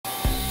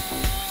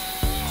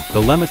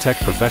The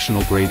LEMATEC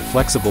professional-grade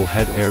flexible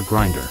head air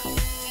grinder.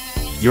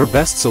 Your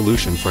best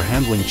solution for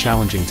handling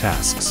challenging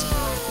tasks.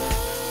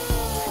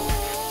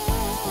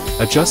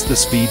 Adjust the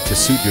speed to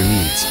suit your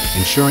needs,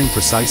 ensuring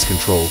precise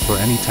control for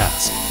any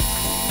task.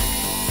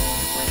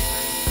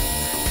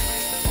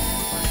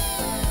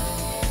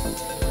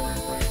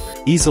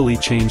 Easily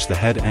change the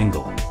head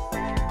angle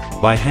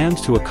by hand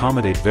to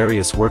accommodate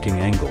various working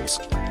angles,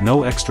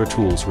 no extra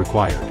tools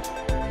required.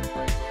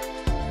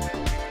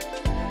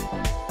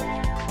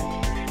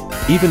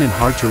 Even in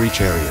hard-to-reach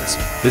areas,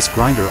 this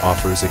grinder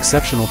offers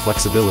exceptional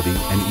flexibility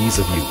and ease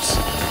of use.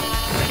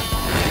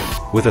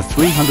 With a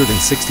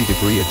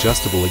 360-degree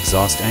adjustable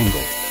exhaust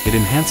angle, it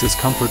enhances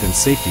comfort and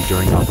safety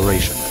during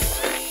operation.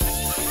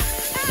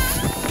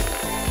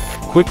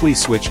 Quickly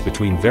switch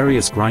between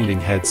various grinding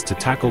heads to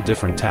tackle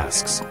different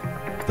tasks.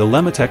 The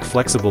LEMATEC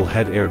flexible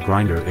head air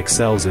grinder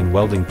excels in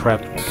welding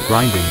prep,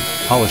 grinding,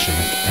 polishing,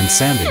 and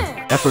sanding,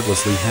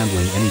 effortlessly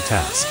handling any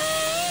task.